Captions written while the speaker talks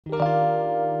I'm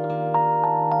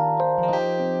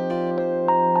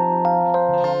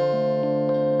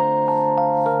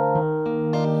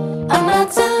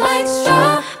melting like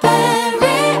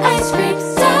strawberry ice cream,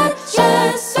 such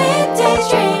a sweet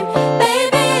daydream.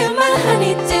 Baby, you're my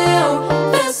honeydew.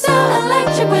 Feel so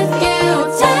electric with you.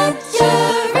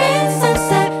 Tangerine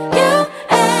sunset, you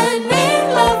and me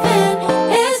loving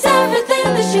is everything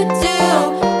that you do.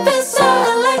 Feel so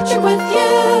electric with you.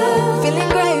 Feeling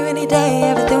great rainy day,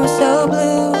 everything was so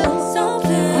blue. So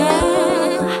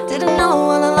blue. Didn't know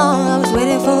all along I was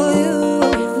waiting for you.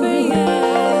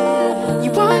 You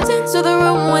walked into the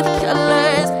room with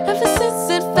colors. Ever since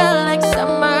it felt like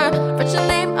summer. Wrote your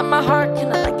name on my heart,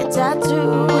 kinda like a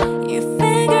tattoo. You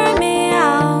figured me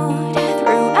out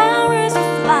through hours of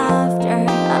laughter.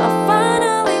 I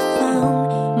finally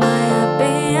found my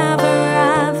happy ever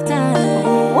after.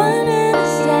 One and the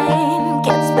same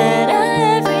gets better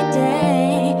every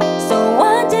day. So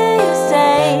what do you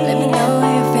say? Let me know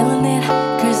how you're feeling it,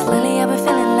 'cause lately I've been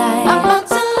feeling like I'm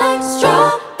melting like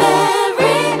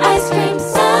strawberry ice cream,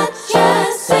 such a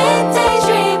sweet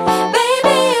daydream.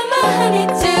 Baby, you're my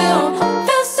honeydew.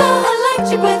 Feel so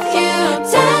electric with you.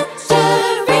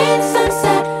 Tangerine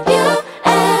sunset, you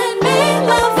and me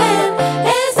loving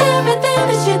is everything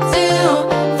that you do.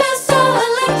 Feel so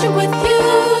electric with you.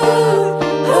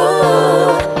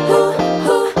 Ooh, ooh,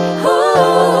 ooh, ooh.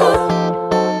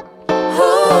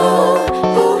 Ooh,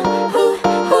 ooh, ooh,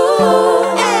 ooh.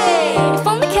 Hey, if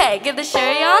only cake, get the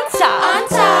cherry on top. On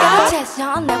top. Got the taste,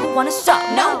 I'll never wanna stop.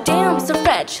 No, damn, so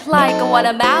fresh, like a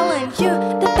watermelon. You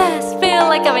the best, feel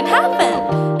like I'm in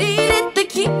heaven.